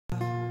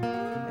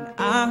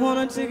I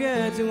wanted to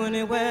get to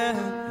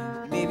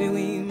anywhere. Maybe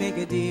we make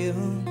a deal.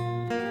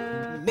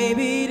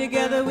 Maybe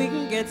together we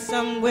can get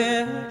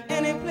somewhere.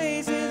 Any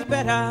place is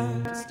better.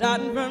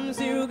 Starting from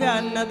zero,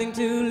 got nothing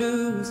to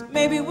lose.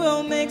 Maybe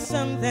we'll make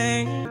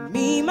something.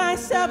 Me,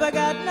 myself, I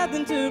got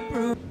nothing to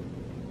prove.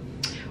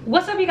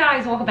 What's up, you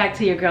guys? Welcome back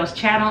to your girl's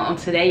channel. And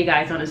today, you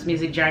guys, on this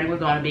music journey, we're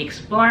going to be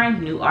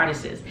exploring new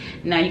artists.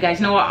 Now, you guys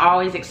know we're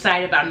always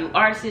excited about new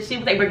artists, see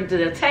what they bring to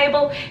the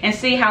table, and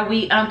see how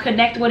we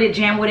connect with it,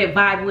 jam with it,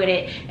 vibe with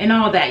it, and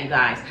all that, you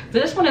guys. So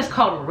this one is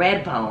called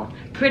Redbone.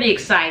 Pretty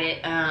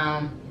excited.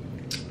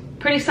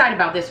 Pretty excited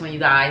about this one, you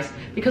guys,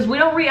 because we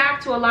don't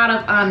react to a lot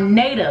of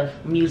native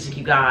music,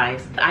 you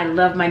guys. I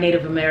love my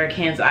Native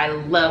Americans. I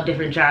love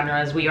different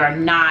genres. We are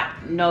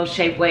not, no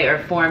shape, way, or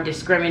form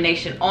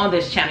discrimination on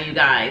this channel, you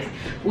guys.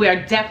 We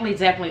are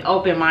definitely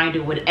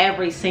open-minded with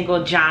every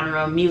single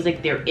genre of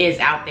music there is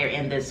out there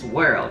in this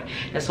world.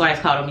 That's why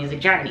it's called a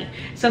music journey.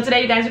 So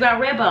today, you guys, we got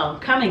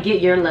Redbone. Come and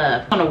get your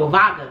love. On a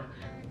Wavaga.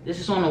 This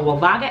is on the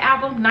Wavaga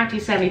album,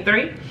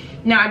 1973.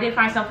 Now, I did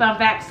find some fun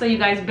facts, so you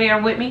guys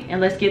bear with me and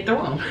let's get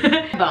through them.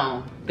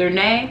 Redbone, their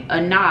name, a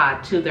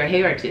nod to their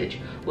heritage,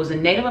 was a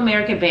Native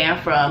American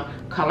band from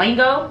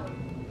Coalingo,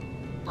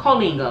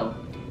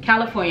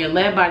 California,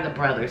 led by the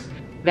brothers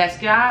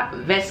Vasquez.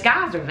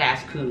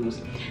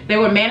 They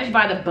were managed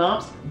by the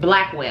Bumps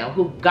Blackwell,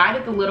 who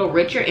guided the Little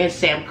Richard and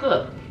Sam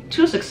Cooke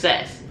to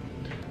success.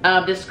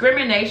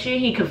 Discrimination,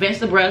 he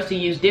convinced the brothers to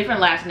use different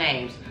last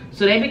names,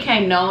 so they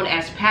became known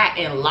as Pat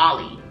and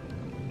Lolly.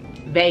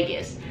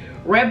 Vegas.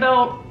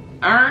 Redbone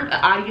earned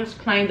an audience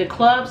playing the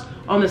clubs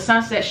on the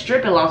Sunset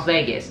Strip in Las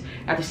Vegas.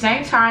 At the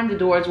same time, the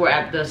Doors were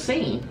at the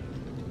scene.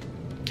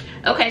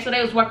 Okay, so they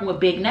was working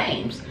with big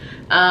names.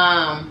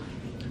 A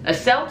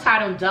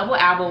self-titled double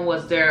album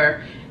was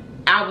their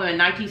album in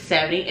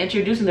 1970,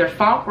 introducing their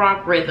folk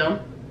rock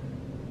rhythm,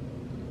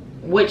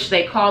 which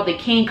they called the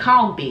King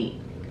Kong beat.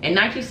 In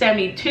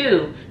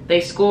 1972,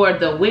 they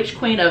scored the Witch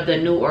Queen of the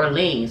New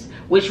Orleans,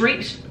 which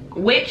reached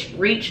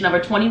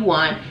number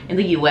 21 in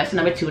the US and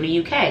number 2 in the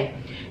UK.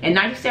 In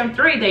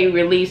 1973, they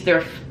released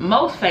their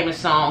most famous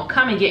song,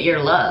 Come and Get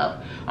Your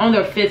Love, on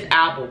their 5th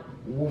album,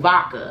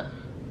 Wavaga.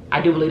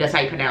 I do believe that's how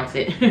you pronounce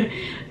it.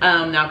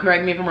 Now,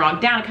 correct me if I'm wrong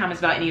down in the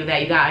comments about any of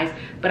that, you guys.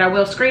 But I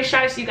will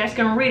screenshot it so you guys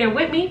can read it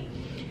with me.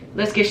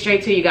 Let's get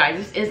straight to you guys.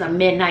 This is a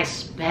midnight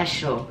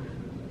special.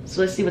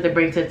 So let's see what they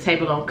bring to the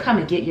table on Come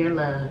and Get Your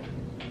Love.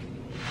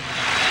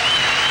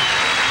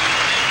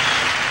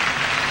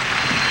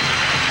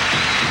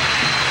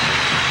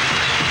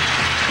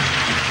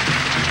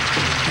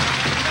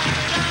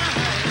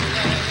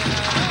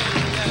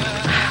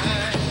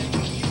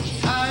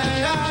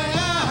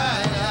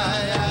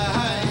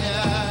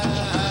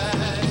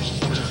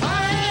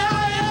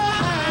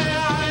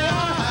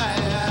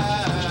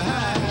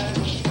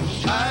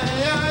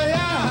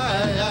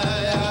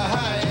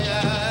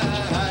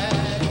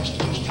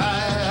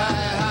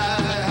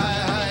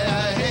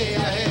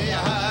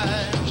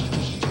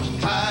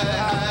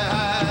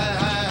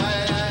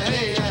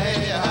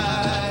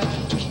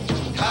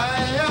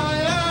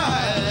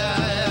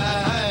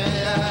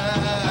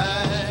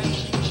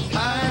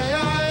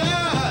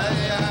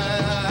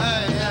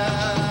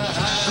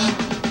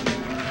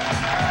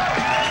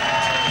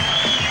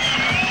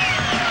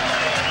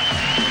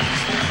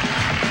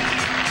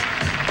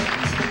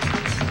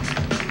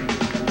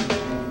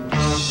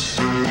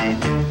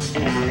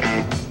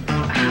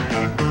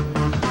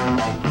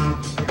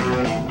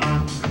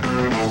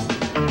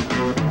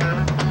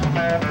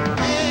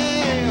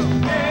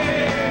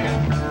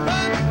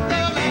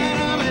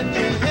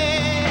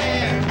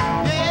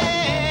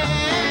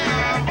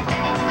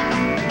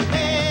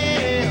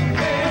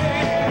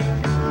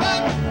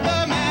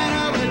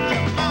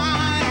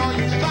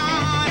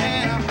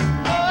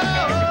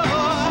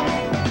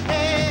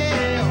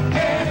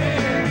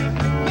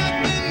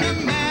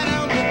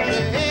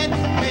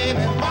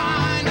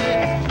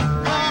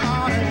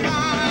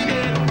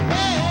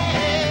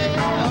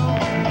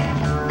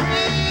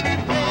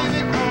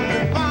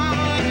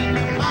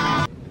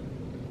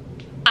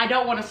 I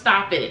don't want to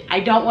stop it. I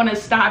don't want to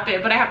stop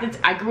it, but I have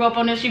to. I grew up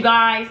on this, you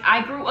guys.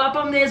 I grew up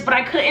on this, but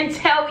I couldn't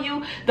tell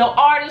you the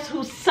artist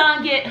who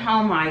sung it.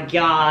 Oh my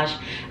gosh.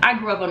 I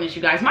grew up on this,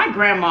 you guys. My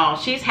grandma,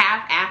 she's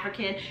half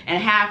African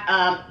and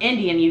half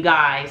Indian, you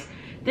guys.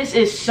 This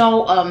is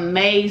so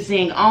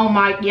amazing. Oh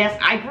my, yes,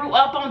 I grew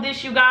up on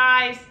this, you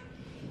guys.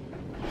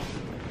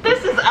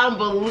 This is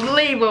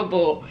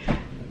unbelievable.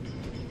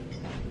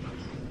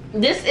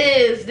 This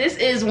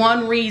is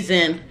one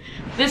reason.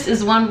 This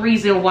is one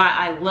reason why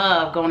I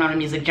love going on a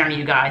music journey,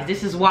 you guys.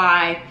 This is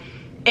why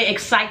it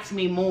excites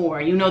me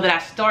more. You know that I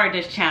started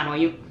this channel.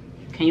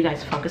 Can you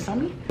guys focus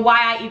on me?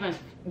 Why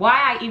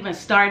I even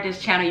started this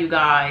channel, you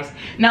guys.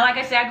 Now, like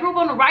I said, I grew up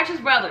on the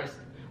Righteous Brothers,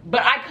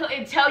 but I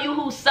couldn't tell you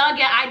who sung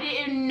it. I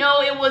didn't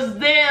know it was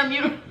them,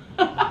 you know.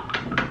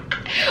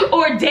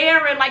 Or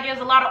Darren. Like, there's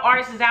a lot of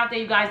artists out there,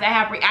 you guys, that I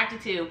have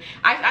reacted to.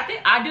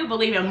 I do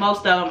believe in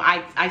most of them.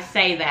 I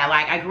say that.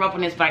 Like, I grew up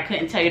on this, but I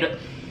couldn't tell you the.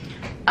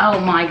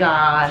 Oh my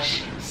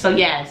gosh. So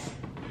yes,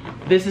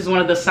 This is one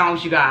of the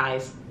songs, you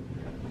guys.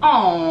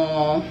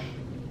 Oh,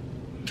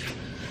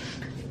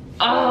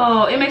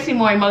 it makes me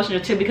more emotional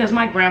too because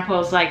my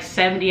grandpa's like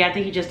 70. I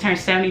think he just turned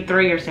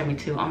 73 or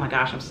 72. Oh my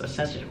gosh, I'm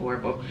such a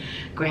horrible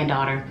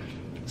granddaughter.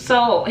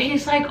 So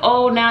he's like,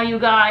 oh, now you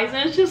guys,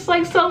 and it's just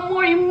like so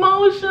more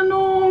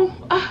emotional.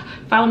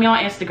 Follow me on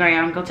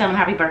Instagram. Go tell him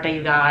happy birthday,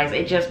 you guys.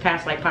 It just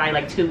passed like probably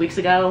like 2 weeks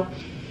ago.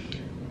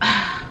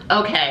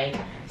 Okay,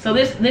 so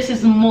this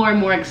is more and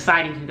more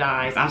exciting, you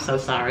guys. I'm so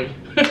sorry.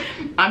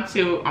 I'm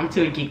too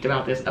geeked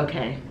about this.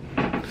 Okay.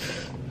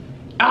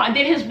 Oh, and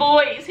then his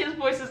voice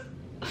is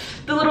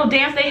the little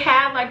dance they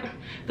have, like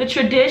the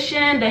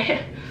tradition.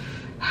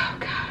 Oh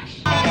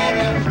gosh.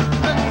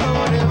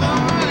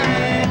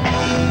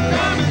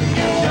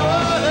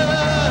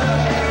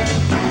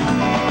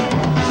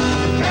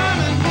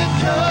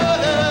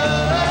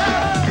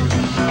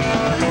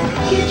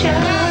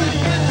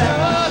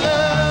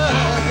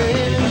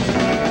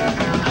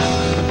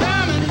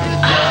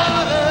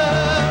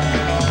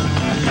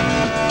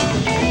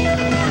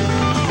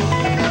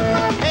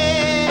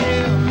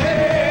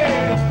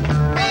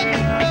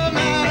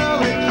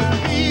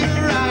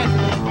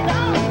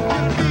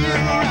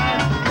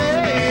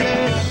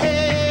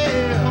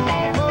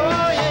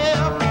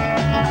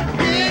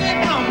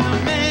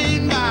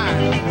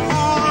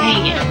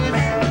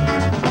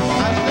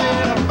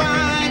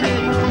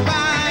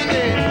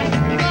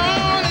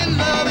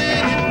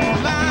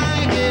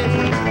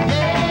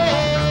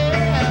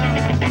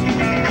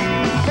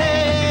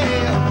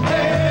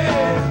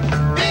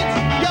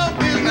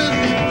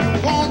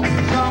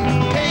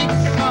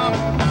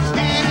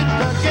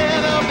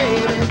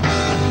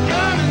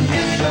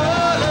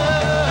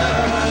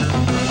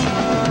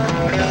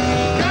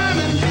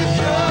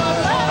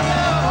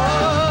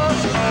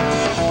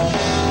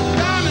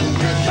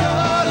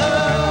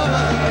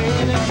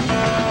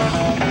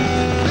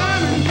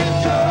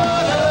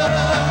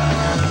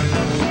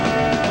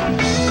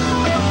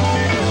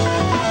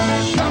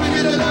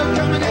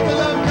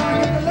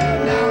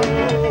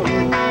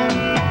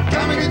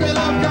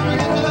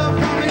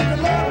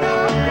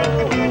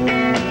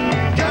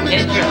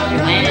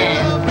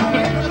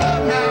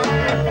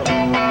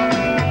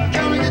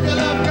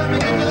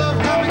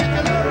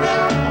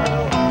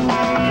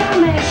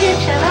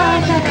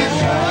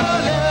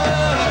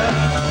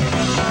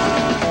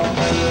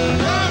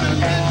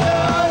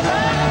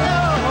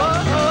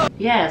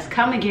 Yes,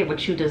 come and get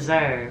what you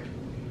deserve.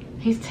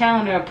 He's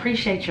telling her,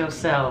 appreciate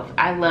yourself.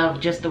 I love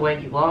just the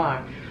way you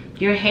are.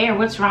 Your hair,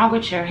 what's wrong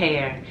with your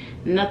hair?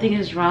 Nothing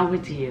is wrong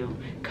with you.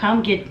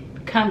 Come get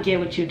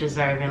what you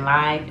deserve in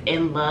life,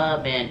 in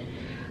love, and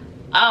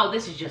oh,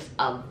 this is just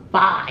a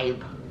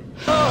vibe.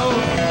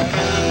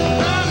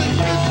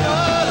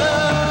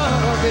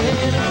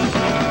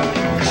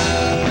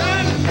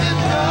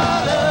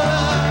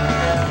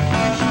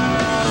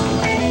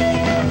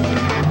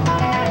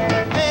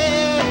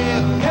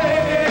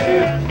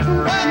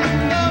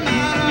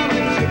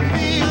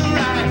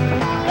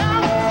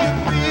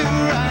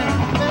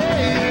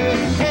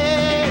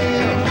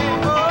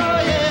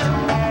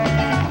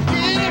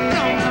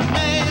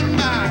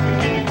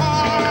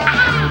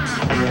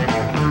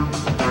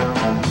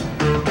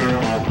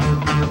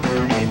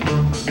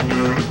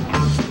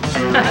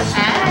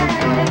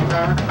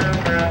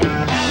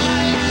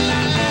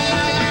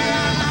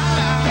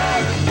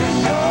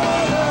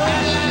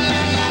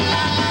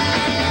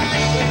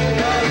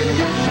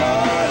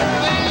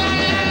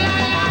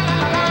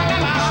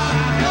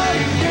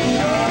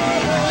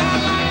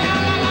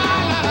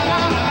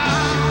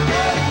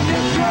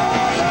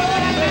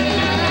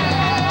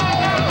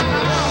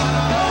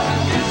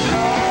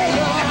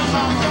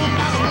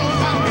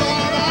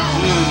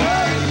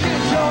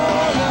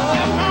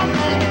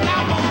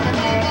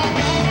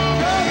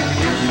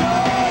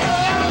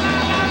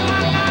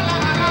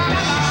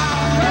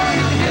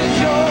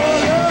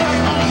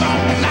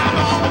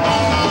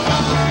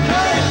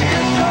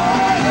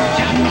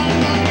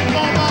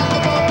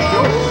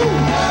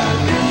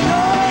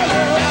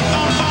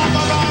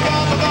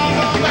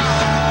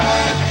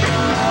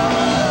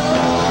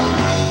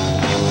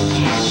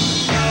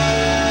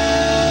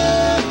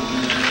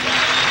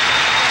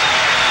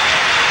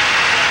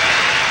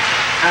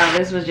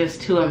 This was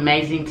just too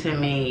amazing to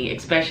me,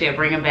 especially at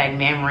bringing back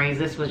memories.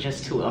 This was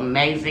just too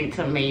amazing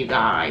to me, you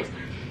guys.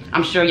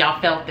 I'm sure y'all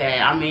felt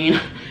that. I mean,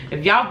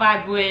 if y'all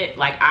vibe with it,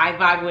 like I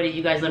vibe with it,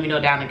 you guys let me know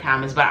down in the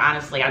comments. But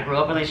honestly, I grew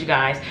up on this, you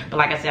guys. But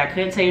like I said, I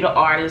couldn't tell you the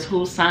artist,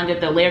 who sung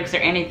it, the lyrics, or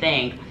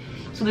anything.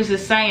 So this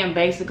is saying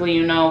basically,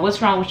 you know,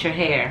 what's wrong with your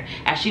hair?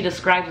 As she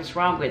describes what's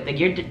wrong with it,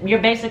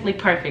 you're basically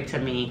perfect to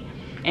me.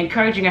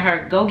 Encouraging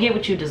her, go get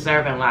what you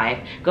deserve in life.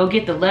 Go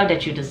get the love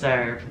that you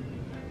deserve.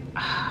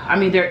 I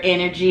mean, their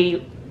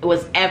energy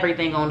was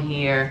everything on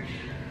here.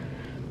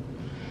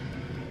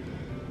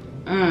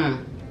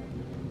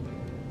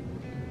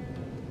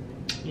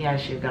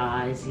 Yes, you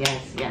guys.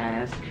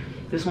 Yes.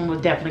 This one will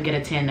definitely get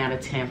a 10 out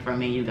of 10 from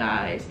me, you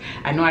guys.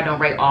 I know I don't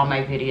rate all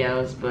my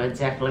videos, but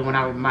definitely when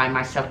I remind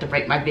myself to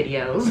rate my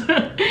videos,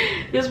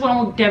 this one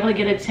will definitely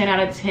get a 10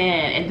 out of 10.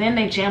 And then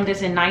they jammed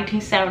this in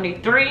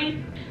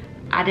 1973.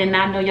 I did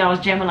not know y'all was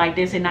jamming like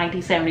this in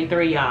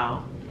 1973,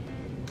 y'all.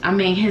 I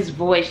mean, his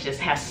voice just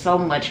has so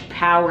much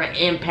power and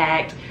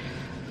impact,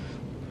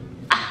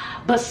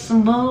 but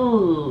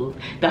smooth.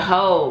 The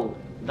whole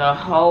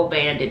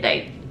band did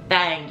they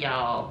thing,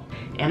 y'all.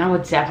 And I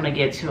would definitely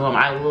get to him.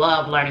 I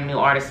love learning new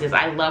artists.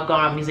 I love going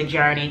on a music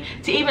journey.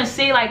 To even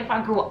see, like, if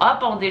I grew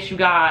up on this, you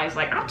guys,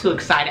 like, I'm too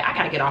excited. I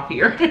gotta get off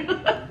here.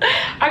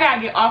 I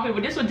gotta get off here.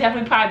 But this would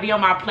definitely probably be on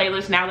my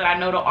playlist now that I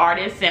know the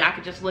artists and I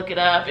could just look it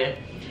up. And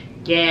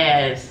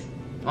yes,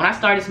 when I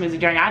started this music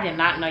journey, I did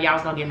not know y'all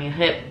was gonna get me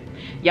hip.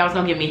 Y'all was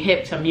gonna get me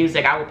hip to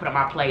music I would put on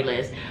my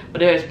playlist. But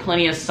there's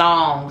plenty of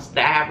songs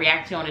that I have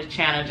reacted to on this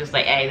channel, just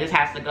like, hey, this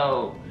has to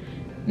go.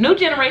 New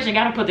generation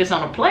gotta put this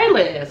on a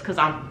playlist because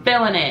I'm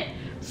feeling it.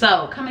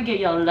 So come and get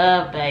your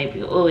love,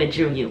 baby. Oh, it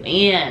drew you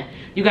in.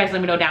 You guys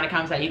let me know down in the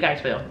comments how you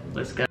guys feel.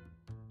 Let's go.